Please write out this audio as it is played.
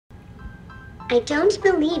I don't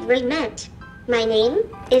believe we met. My name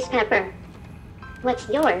is Pepper. What's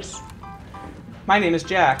yours? My name is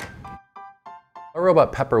Jack. Our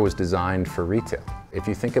robot Pepper was designed for retail. If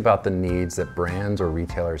you think about the needs that brands or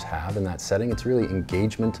retailers have in that setting, it's really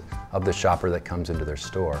engagement of the shopper that comes into their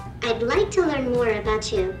store. I'd like to learn more about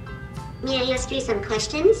you. May I ask you some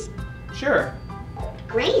questions? Sure.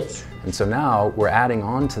 Great. And so now we're adding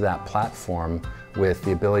on to that platform with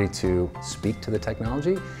the ability to speak to the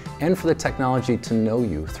technology and for the technology to know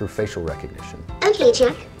you through facial recognition. Okay,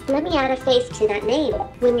 Jack. Let me add a face to that name.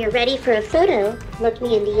 When you're ready for a photo, look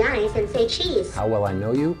me in the eyes and say cheese. How well I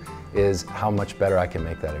know you is how much better I can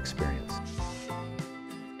make that experience.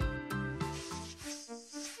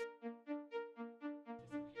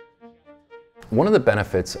 One of the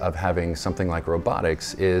benefits of having something like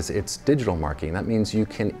robotics is it's digital marketing. That means you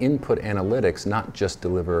can input analytics, not just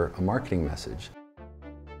deliver a marketing message.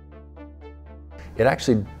 It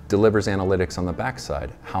actually delivers analytics on the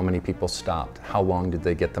backside. How many people stopped? How long did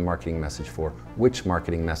they get the marketing message for? Which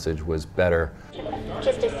marketing message was better?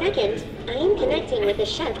 Just a second. I am connecting with the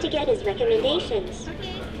chef to get his recommendations.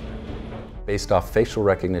 Based off facial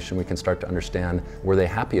recognition, we can start to understand, were they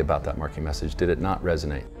happy about that marketing message? Did it not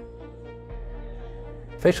resonate?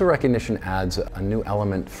 Facial recognition adds a new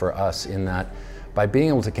element for us in that by being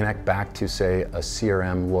able to connect back to, say, a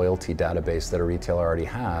CRM loyalty database that a retailer already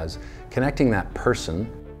has, connecting that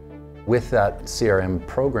person with that CRM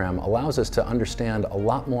program allows us to understand a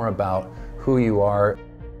lot more about who you are.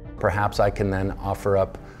 Perhaps I can then offer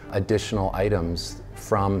up additional items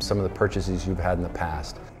from some of the purchases you've had in the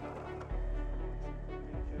past.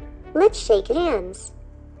 Let's shake hands.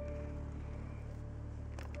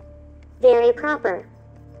 Very proper.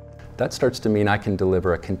 That starts to mean I can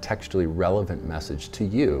deliver a contextually relevant message to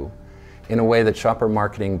you in a way that shopper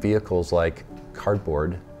marketing vehicles like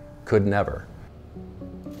cardboard could never.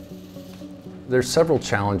 There's several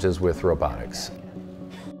challenges with robotics.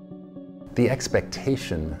 The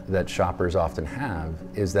expectation that shoppers often have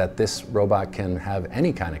is that this robot can have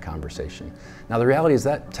any kind of conversation. Now the reality is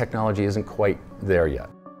that technology isn't quite there yet.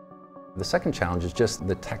 The second challenge is just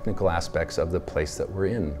the technical aspects of the place that we're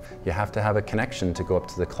in. You have to have a connection to go up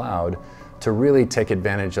to the cloud to really take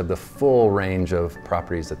advantage of the full range of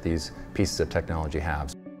properties that these pieces of technology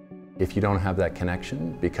have. If you don't have that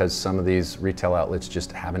connection, because some of these retail outlets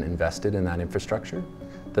just haven't invested in that infrastructure,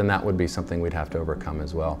 then that would be something we'd have to overcome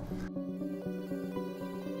as well.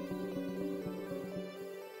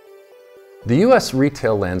 The US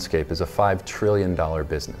retail landscape is a $5 trillion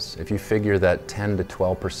business. If you figure that 10 to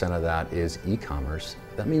 12% of that is e-commerce,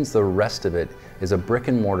 that means the rest of it is a brick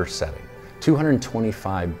and mortar setting.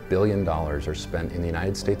 $225 billion are spent in the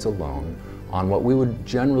United States alone on what we would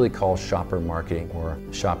generally call shopper marketing or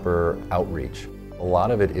shopper outreach. A lot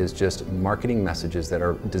of it is just marketing messages that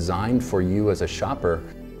are designed for you as a shopper,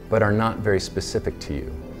 but are not very specific to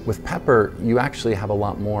you. With Pepper, you actually have a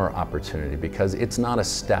lot more opportunity because it's not a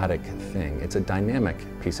static thing. It's a dynamic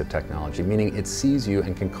piece of technology, meaning it sees you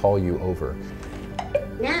and can call you over.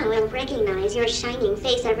 Now I'll recognize your shining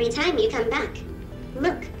face every time you come back.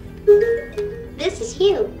 Look, this is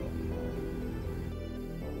Hugh.